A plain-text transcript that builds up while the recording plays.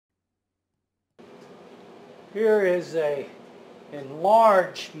Here is a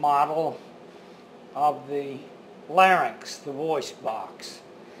enlarged model of the larynx, the voice box.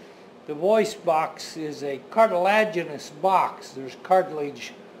 The voice box is a cartilaginous box. There's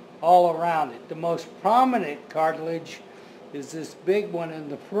cartilage all around it. The most prominent cartilage is this big one in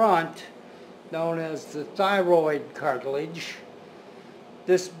the front, known as the thyroid cartilage.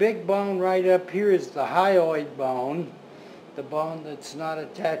 This big bone right up here is the hyoid bone, the bone that's not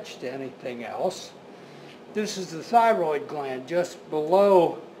attached to anything else. This is the thyroid gland, just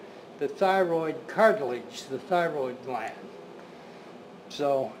below the thyroid cartilage, the thyroid gland.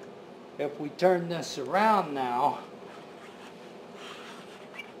 So if we turn this around now,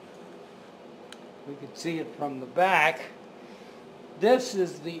 we can see it from the back. This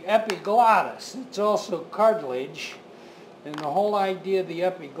is the epiglottis. It's also cartilage. And the whole idea of the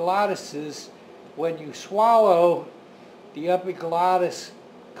epiglottis is when you swallow, the epiglottis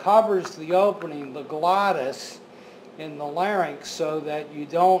covers the opening, the glottis, in the larynx so that you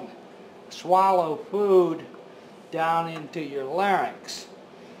don't swallow food down into your larynx.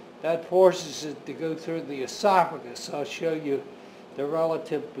 That forces it to go through the esophagus. I'll show you the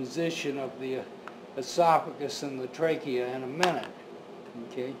relative position of the esophagus and the trachea in a minute.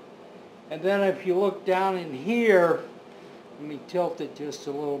 Okay? And then if you look down in here, let me tilt it just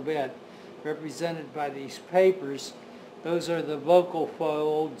a little bit, represented by these papers, those are the vocal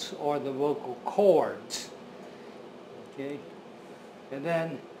folds or the vocal cords. Okay? And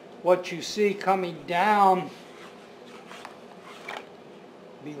then what you see coming down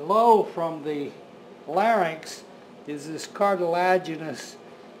below from the larynx is this cartilaginous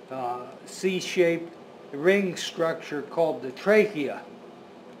C-shaped ring structure called the trachea.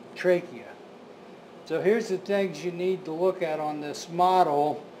 So here's the things you need to look at on this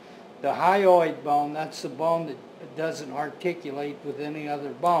model. The hyoid bone, that's the bone that doesn't articulate with any other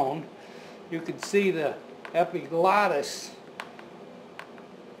bone. You can see the epiglottis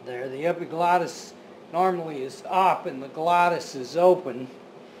there. The epiglottis normally is up and the glottis is open.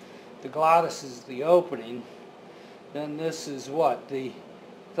 The glottis is the opening. Then this is what? The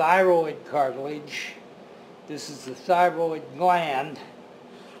thyroid cartilage. This is the thyroid gland.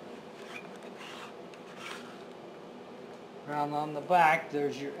 Around on the back,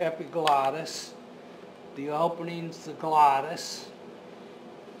 there's your epiglottis. The opening's the glottis.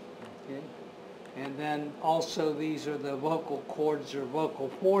 Okay. And then also these are the vocal cords or vocal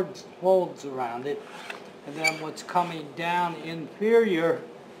folds around it. And then what's coming down inferior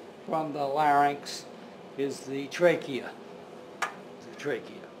from the larynx is the trachea. The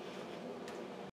trachea.